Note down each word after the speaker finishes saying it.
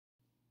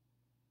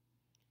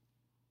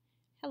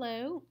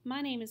Hello,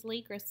 my name is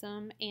Lee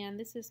Grissom, and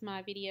this is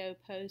my video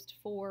post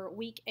for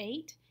week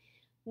 8.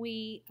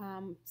 We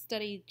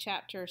studied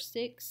chapter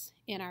 6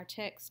 in our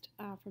text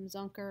from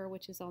Zunker,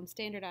 which is on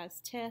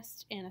standardized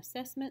tests and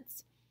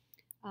assessments,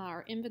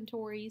 or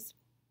inventories.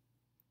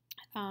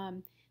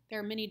 There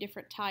are many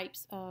different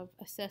types of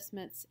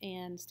assessments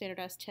and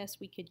standardized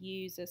tests we could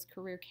use as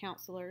career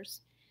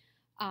counselors.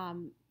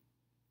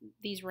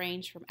 These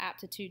range from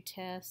aptitude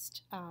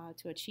test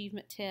to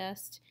achievement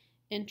test,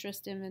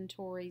 interest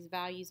inventories,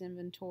 values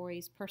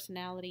inventories,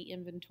 personality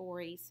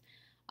inventories.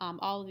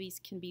 All of these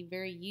can be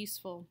very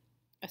useful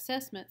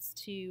assessments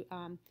to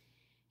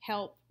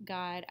help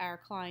guide our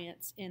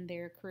clients in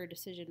their career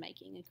decision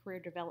making and career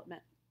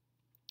development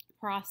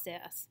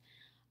process.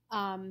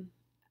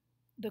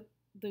 The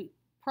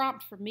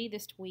prompt for me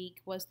this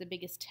week was the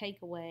biggest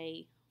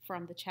takeaway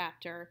from the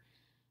chapter.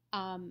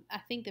 I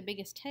think the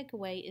biggest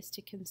takeaway is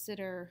to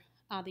consider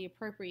the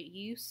appropriate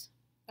use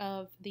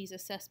of these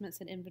assessments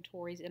and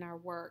inventories in our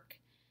work.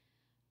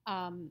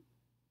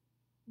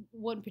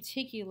 One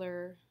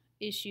particular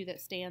issue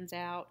that stands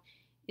out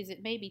is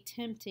it may be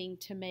tempting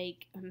to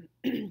make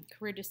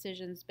career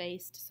decisions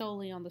based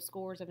solely on the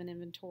scores of an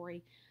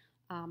inventory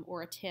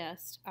or a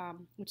test,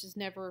 which is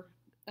never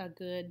a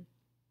good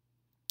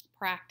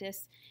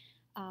practice.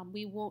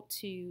 We want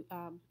to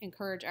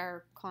encourage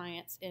our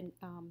clients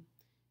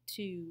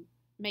to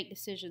make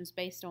decisions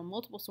based on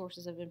multiple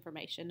sources of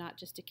information, not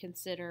just to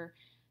consider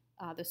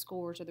the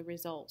scores or the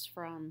results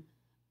from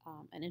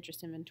an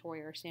interest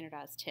inventory or a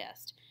standardized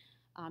test.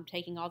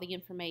 Taking all the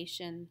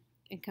information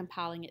and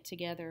compiling it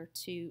together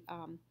to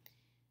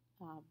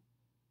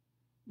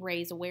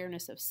raise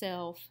awareness of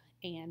self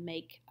and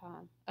make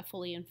a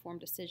fully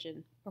informed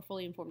decision or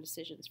fully informed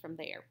decisions from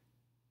there.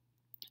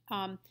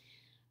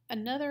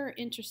 Another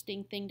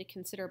interesting thing to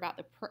consider about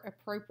the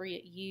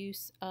appropriate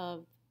use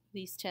of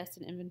these tests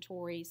and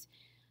inventories,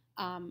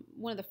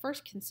 one of the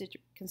first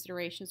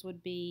considerations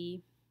would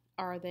be,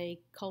 are they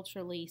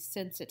culturally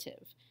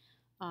sensitive?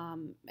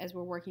 As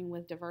we're working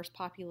with diverse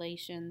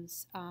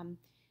populations,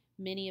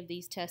 many of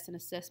these tests and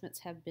assessments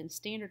have been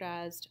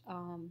standardized,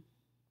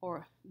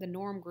 or the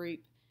norm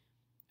group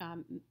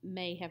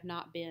may have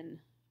not been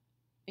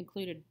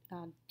included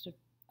to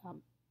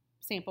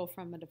sample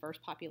from a diverse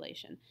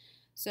population.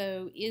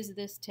 So is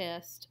this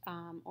test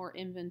or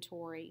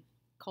inventory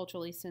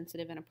culturally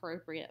sensitive and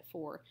appropriate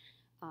for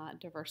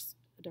diverse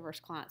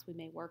clients we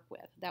may work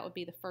with? That would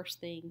be the first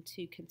thing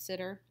to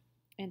consider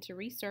and to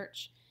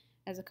research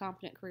as a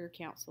competent career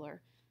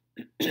counselor.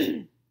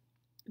 Being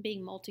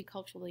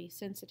multiculturally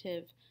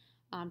sensitive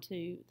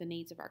to the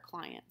needs of our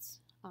clients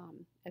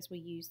as we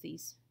use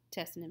these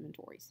tests and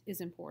inventories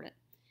is important.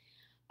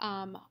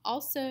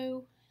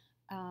 Also,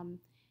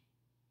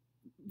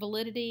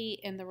 validity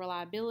and the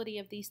reliability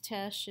of these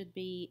tests should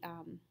be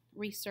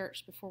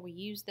researched before we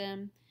use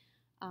them.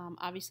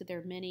 Obviously, there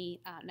are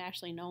many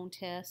nationally known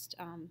tests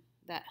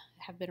that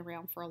have been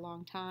around for a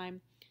long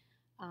time,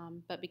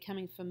 but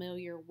becoming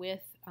familiar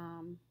with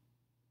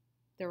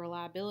the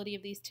reliability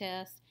of these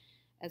tests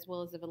as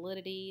well as the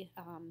validity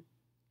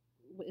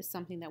is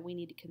something that we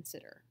need to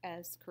consider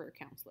as career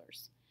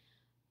counselors.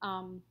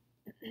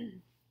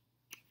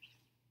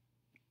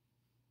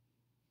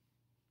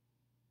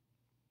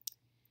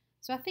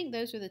 So I think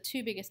those are the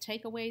two biggest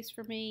takeaways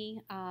for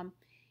me.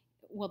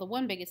 Well, the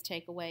one biggest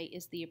takeaway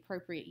is the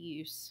appropriate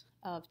use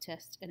of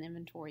tests and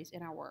inventories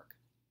in our work.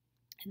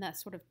 And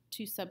that's sort of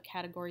two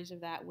subcategories of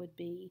that would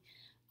be,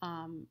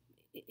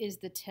 is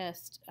the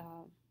test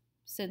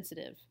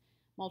sensitive,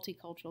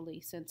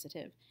 multiculturally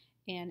sensitive,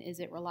 and is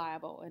it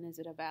reliable, and is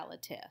it a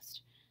valid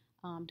test?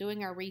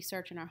 Doing our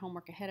research and our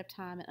homework ahead of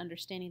time and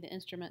understanding the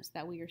instruments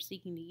that we are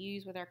seeking to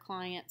use with our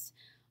clients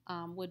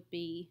would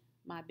be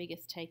my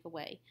biggest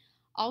takeaway.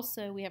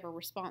 Also, we have a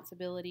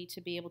responsibility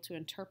to be able to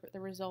interpret the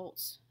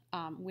results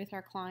with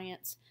our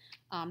clients,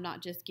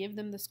 not just give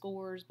them the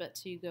scores, but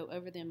to go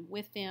over them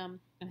with them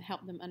and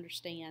help them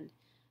understand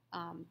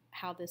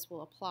how this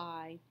will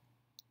apply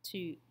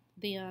to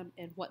them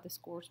and what the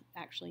scores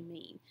actually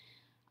mean.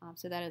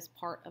 So that is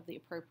part of the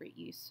appropriate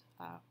use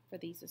for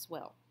these as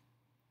well.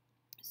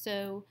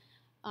 So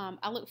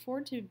I look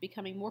forward to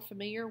becoming more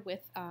familiar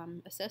with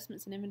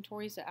assessments and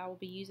inventories that I will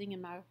be using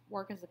in my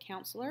work as a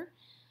counselor.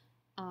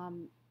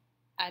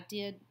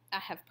 I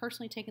have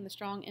personally taken the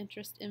Strong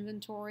Interest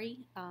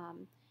Inventory,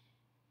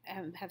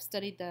 have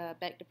studied the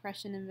Beck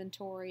Depression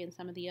Inventory and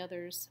some of the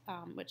others,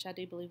 which I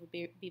do believe would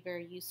be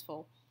very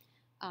useful.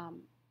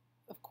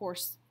 Of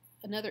course,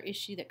 another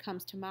issue that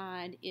comes to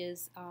mind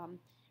is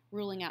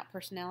ruling out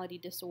personality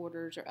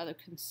disorders or other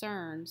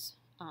concerns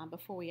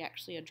before we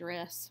actually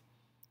address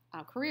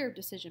career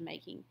decision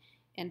making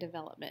and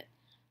development.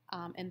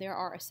 And there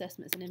are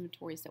assessments and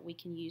inventories that we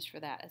can use for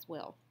that as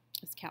well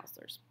as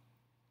counselors.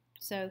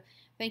 So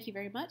thank you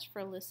very much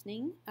for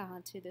listening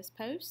to this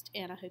post,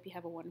 and I hope you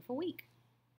have a wonderful week.